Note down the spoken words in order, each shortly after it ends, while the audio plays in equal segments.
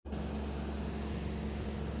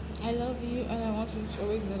I love you, and I want you to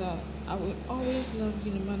always know that I will always love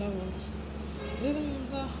you no matter what. It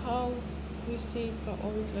doesn't matter how we stay, but I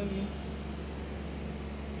always love you.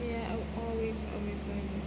 Yeah, I will always love you.